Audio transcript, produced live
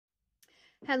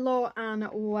Hello and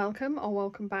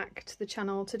welcome back to the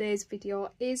channel. Today's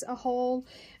video is a haul.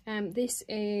 This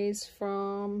is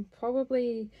from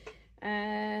probably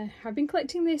I've been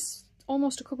collecting this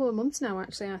almost a couple of months now,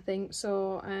 actually, I think.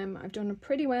 So I've done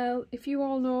pretty well. If you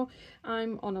all know,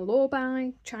 I'm on a low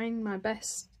buy, trying my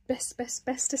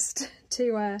bestest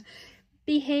to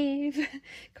behave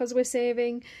because we're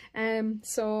saving.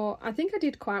 So I think I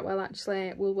did quite well,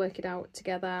 actually. We'll work it out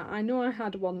together. I know I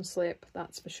had one slip,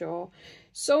 that's for sure.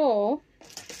 So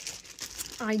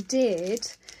I did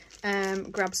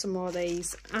grab some more of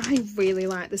these. I really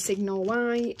like the Signo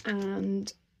white,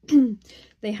 and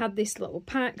they had this little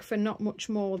pack for not much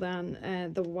more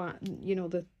than the white, you know,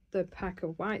 the pack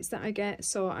of whites that I get.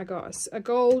 So I got a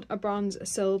gold, a bronze, a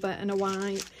silver and a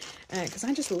white, because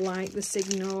I just like the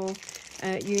Signo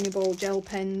uniball gel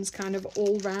pens kind of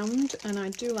all round, and I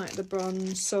do like the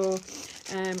bronze. So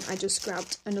I just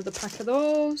grabbed another pack of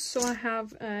those, so I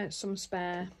have some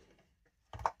spare.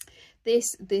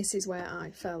 This is where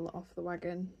I fell off the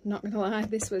wagon, not gonna lie.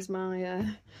 This was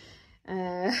my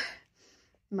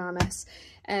my mess.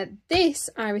 This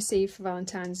I received for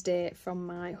Valentine's Day from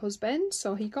my husband.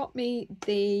 So he got me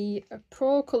the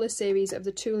Pro Colour series of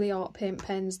the Tooli art paint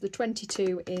pens, the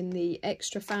 22 in the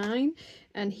extra fine,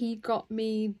 and he got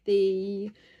me the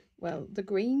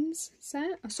greens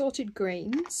set, assorted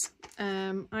greens.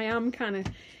 I am kind of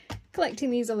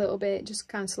collecting these a little bit, just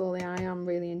kind of slowly. I am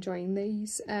really enjoying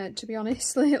these, to be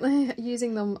honest, lately,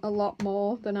 using them a lot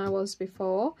more than I was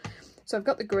before. So I've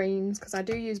got the greens because I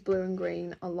do use blue and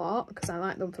green a lot because I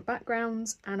like them for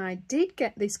backgrounds, and I did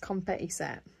get this confetti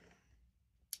set.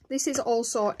 This is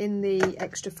also in the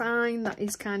extra fine. That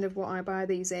is kind of what I buy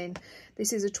these in.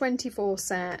 This is a 24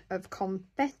 set of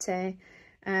confetti,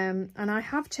 and I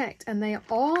have checked, and they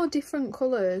are different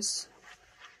colours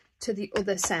to the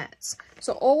other sets.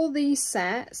 So all these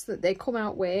sets that they come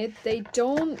out with, they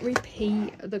don't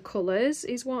repeat the colours,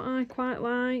 is what I quite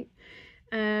like.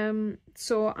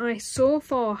 So I so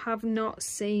far have not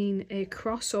seen a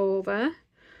crossover.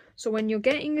 So when you're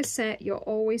getting a set, you're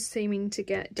always seeming to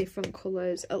get different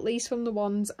colours, at least from the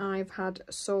ones I've had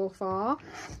so far.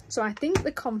 So I think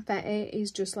the confetti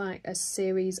is just like a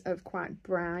series of quite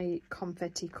bright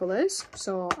confetti colours.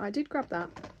 So I did grab that.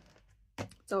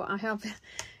 So I have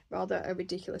rather a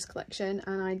ridiculous collection,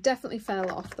 and I definitely fell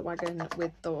off the wagon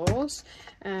with those.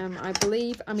 I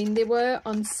believe, I mean, they were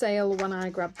on sale when I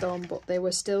grabbed them, but they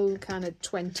were still kind of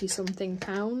 20 something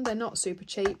pound. They're not super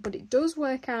cheap, but it does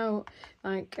work out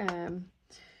like about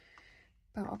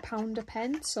 £1 a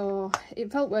pen, so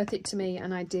it felt worth it to me,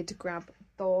 and I did grab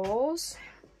those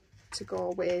to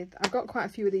go with. I've got quite a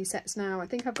few of these sets now. I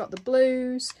think I've got the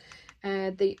blues,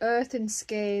 the earth and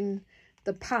skin,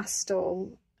 the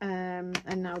pastel,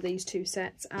 and now these two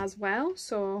sets as well,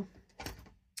 so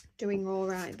doing all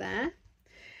right there.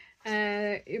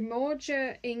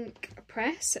 Emoja Ink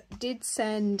Press did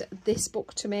send this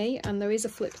book to me, and there is a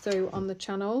flip through on the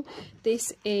channel.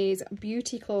 This is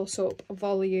Beauty Close Up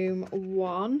Volume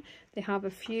 1. They have a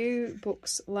few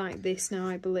books like this now,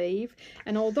 I believe,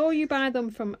 and although you buy them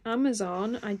from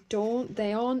Amazon,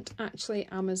 they aren't actually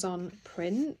Amazon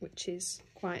print, which is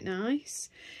quite nice.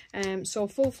 So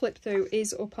full flip through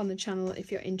is up on the channel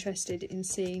if you're interested in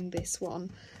seeing this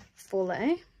one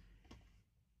fully.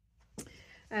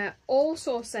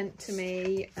 Also sent to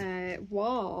me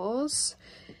was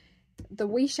the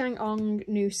weeshan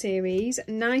new series,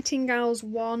 Nightingales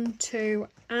 1, 2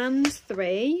 and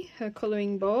 3, her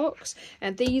colouring books,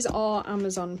 and these are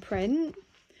Amazon print.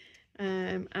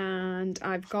 And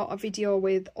I've got a video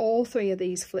with all three of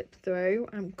these flipped through.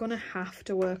 I'm gonna have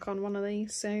to work on one of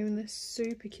these soon. They're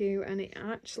super cute, and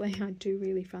I do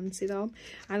really fancy them.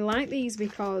 I like these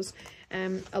because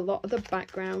a lot of the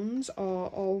backgrounds are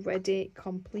already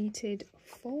completed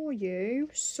for you,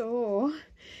 so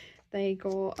they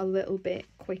go a little bit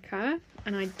quicker,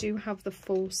 and I do have the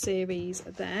full series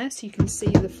there, so you can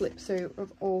see the flip through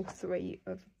of all three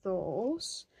of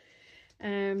those.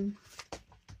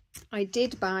 I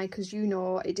did buy, because you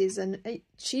know it is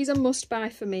she's a must buy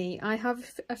for me. I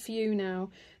have a few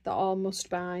now that are must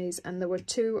buys, and there were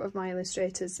two of my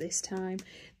illustrators this time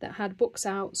that had books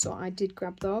out, so I did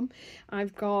grab them.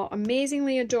 I've got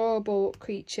Amazingly Adorable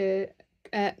Characters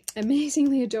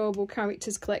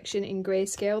collection in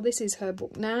greyscale. This is her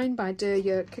book 9 by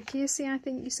Derya Cakirsoy, I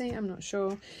think you say, I'm not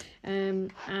sure.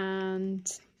 And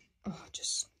oh,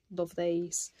 just love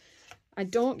these. I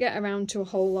don't get around to a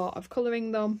whole lot of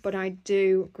colouring them, but I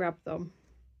do grab them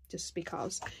just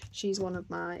because she's one of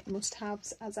my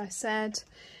must-haves, as I said.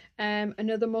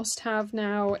 Another must-have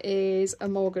now is a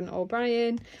Morgan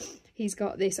O'Brien. He's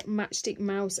got this Matchstick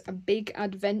Mouse, a Big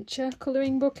Adventure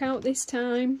colouring book out this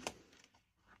time.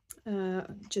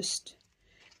 Just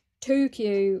too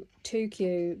cute, too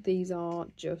cute. These are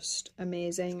just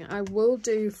amazing. I will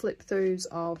do flip throughs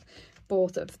of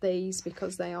both of these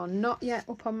because they are not yet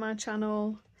up on my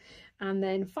channel. And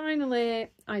then finally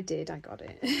I got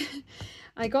it.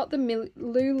 I got the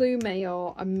Lulu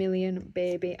Mayo A Million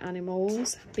Baby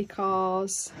Animals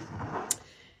because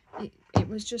it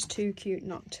was just too cute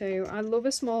not to. I love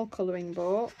a small colouring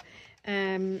book.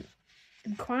 I'm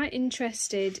quite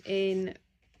interested in,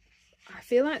 I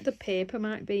feel like the paper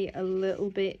might be a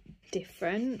little bit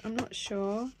different. I'm not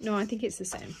sure. No, I think it's the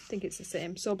same. I think it's the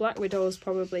same. So Black Widow's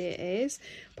probably it is.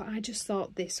 But I just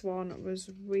thought this one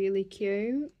was really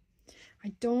cute.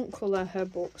 I don't colour her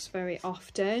books very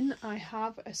often. I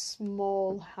have a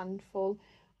small handful.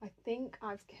 I think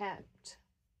I've kept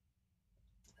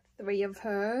 3 of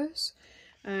hers.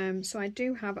 So I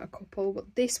do have a couple,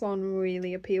 but this one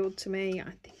really appealed to me.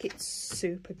 I think it's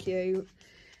super cute.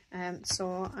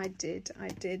 So I did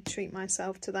treat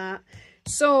myself to that.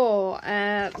 So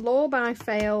low by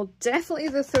fail, definitely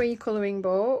the 3 colouring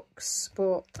books,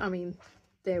 but I mean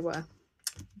they were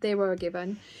a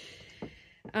given.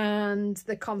 And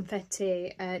the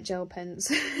confetti gel pens,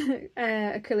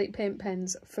 acrylic paint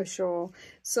pens for sure.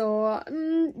 So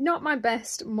not my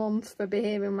best month for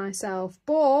behaving myself,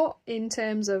 but in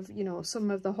terms of, you know,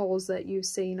 some of the hauls that you've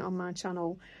seen on my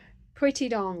channel, pretty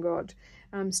darn good.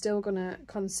 I'm still gonna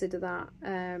consider that.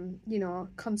 You know,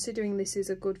 considering this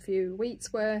is a good few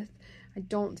weeks worth, I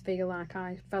don't feel like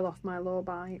I fell off my low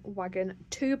buy wagon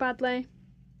too badly.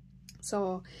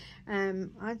 So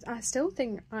I still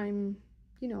think I'm,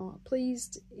 you know,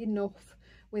 pleased enough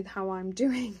with how I'm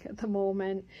doing at the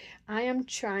moment. I am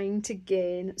trying to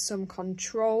gain some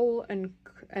control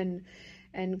and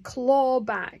claw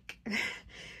back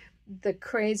the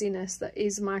craziness that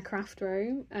is my craft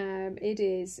room. It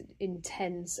is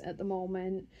intense at the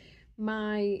moment.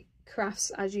 My crafts,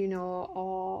 as you know,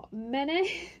 are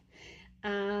many,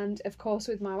 and of course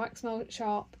with my wax melt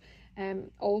shop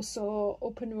also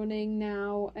up and running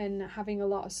now and having a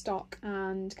lot of stock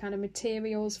and kind of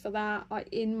materials for that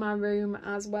in my room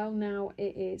as well now.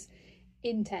 It is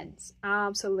intense,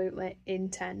 absolutely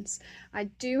intense. I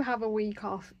do have a week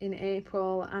off in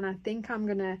April, and I think I'm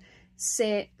gonna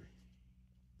sit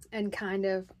and kind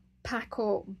of pack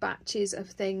up batches of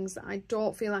things that I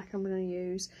don't feel like I'm going to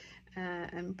use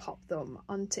and pop them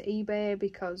onto eBay,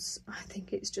 because I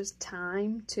think it's just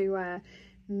time to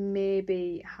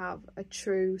maybe have a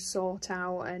true sort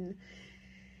out and,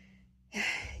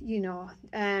 you know,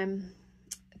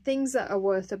 things that are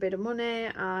worth a bit of money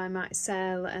I might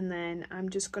sell, and then I'm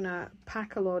just gonna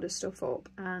pack a load of stuff up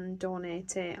and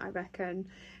donate it, I reckon.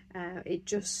 It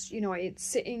just, you know, it's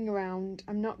sitting around,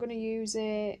 I'm not going to use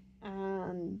it,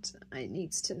 and it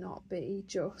needs to not be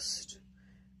just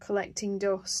collecting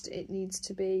dust. It needs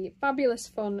to be fabulous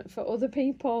fun for other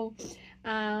people.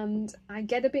 And I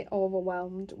get a bit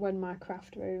overwhelmed when my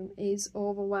craft room is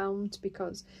overwhelmed,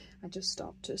 because I just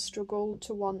start to struggle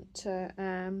to want to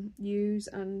use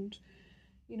and,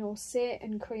 you know, sit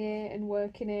and create and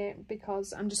work in it,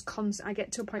 because I'm just I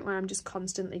get to a point where I'm just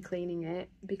constantly cleaning it,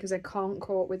 because I can't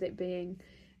cope with it being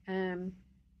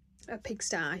a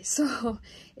pigsty. So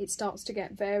it starts to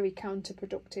get very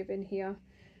counterproductive in here.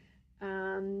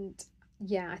 And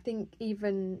yeah, I think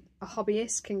even a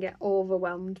hobbyist can get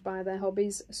overwhelmed by their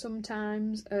hobbies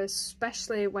sometimes,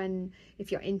 especially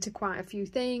if you're into quite a few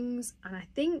things. And I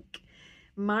think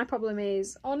my problem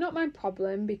is, or not my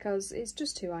problem, because it's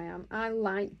just who I am, I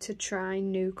like to try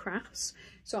new crafts.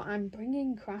 So I'm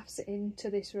bringing crafts into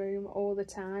this room all the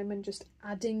time and just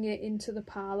adding it into the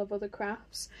pile of other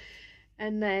crafts.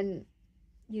 And then,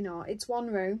 you know, it's one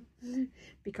room,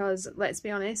 because let's be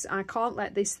honest, I can't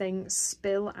let this thing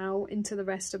spill out into the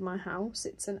rest of my house.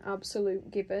 It's an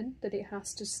absolute given that it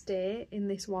has to stay in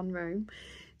this one room.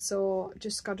 So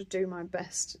just got to do my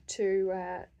best to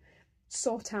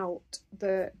sort out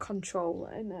the control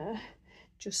and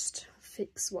just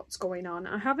fix what's going on.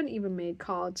 I haven't even made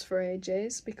cards for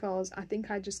ages, because I think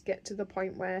I just get to the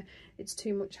point where it's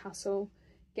too much hassle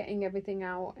getting everything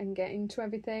out and getting to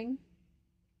everything.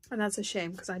 And that's a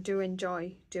shame, because I do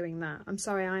enjoy doing that. I'm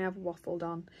sorry, I have waffled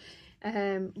on.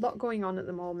 Lot going on at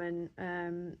the moment.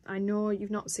 I know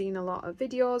you've not seen a lot of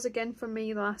videos again from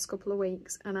me the last couple of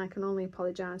weeks, and I can only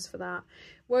apologise for that.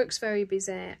 Work's very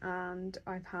busy, and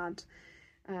I've had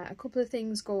a couple of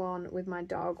things go on with my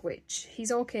dog, which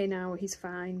he's okay now, he's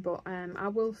fine, but I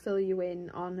will fill you in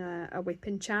on a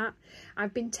whipping chat.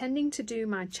 I've been tending to do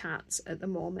my chats at the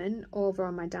moment over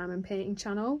on my diamond painting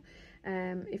channel.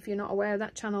 If you're not aware of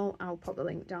that channel, I'll pop the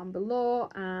link down below.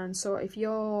 And so if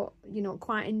you're, you know,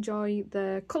 quite enjoy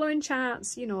the colouring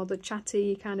charts, you know, the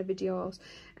chatty kind of videos,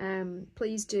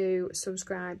 please do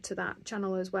subscribe to that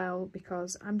channel as well,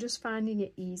 because I'm just finding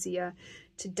it easier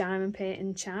to diamond paint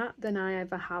and chat than I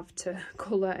ever have to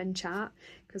colour and chat,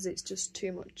 because it's just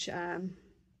too much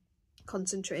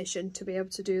concentration to be able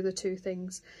to do the two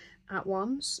things at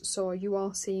once. So you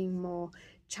are seeing more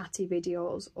chatty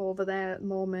videos over there at the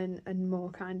moment and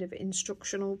more kind of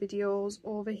instructional videos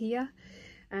over here.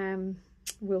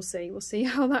 We'll see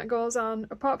how that goes on.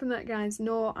 Apart from that, guys,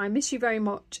 no, I miss you very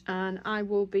much, and I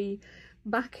will be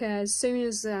back as soon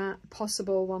as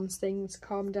possible once things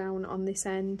calm down on this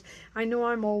end. I know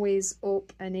I'm always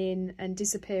up and in and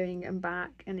disappearing and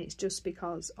back, and it's just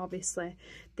because obviously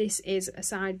this is a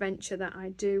side venture that I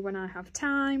do when I have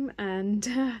time, and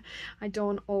I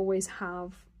don't always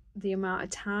have the amount of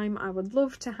time I would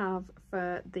love to have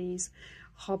for these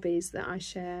hobbies that I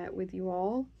share with you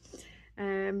all.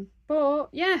 But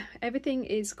yeah, everything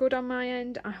is good on my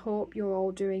end. I hope you're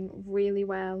all doing really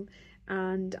well,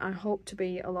 and I hope to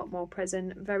be a lot more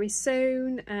present very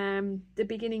soon. The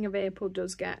beginning of April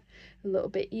does get a little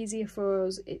bit easier for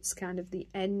us. It's kind of the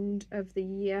end of the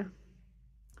year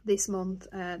this month,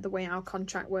 the way our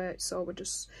contract works, so we're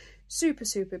just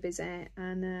super busy,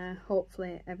 and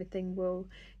hopefully everything will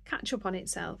catch up on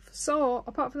itself. So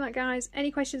apart from that, guys,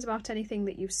 any questions about anything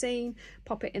that you've seen,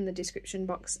 pop it in the description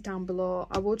box down below.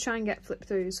 I will try and get flip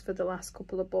throughs for the last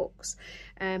couple of books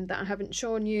that I haven't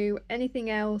shown you. Anything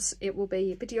else, it will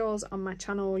be videos on my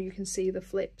channel. You can see the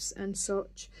flips and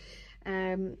such,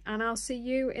 and I'll see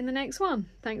you in the next one.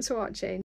 Thanks for watching.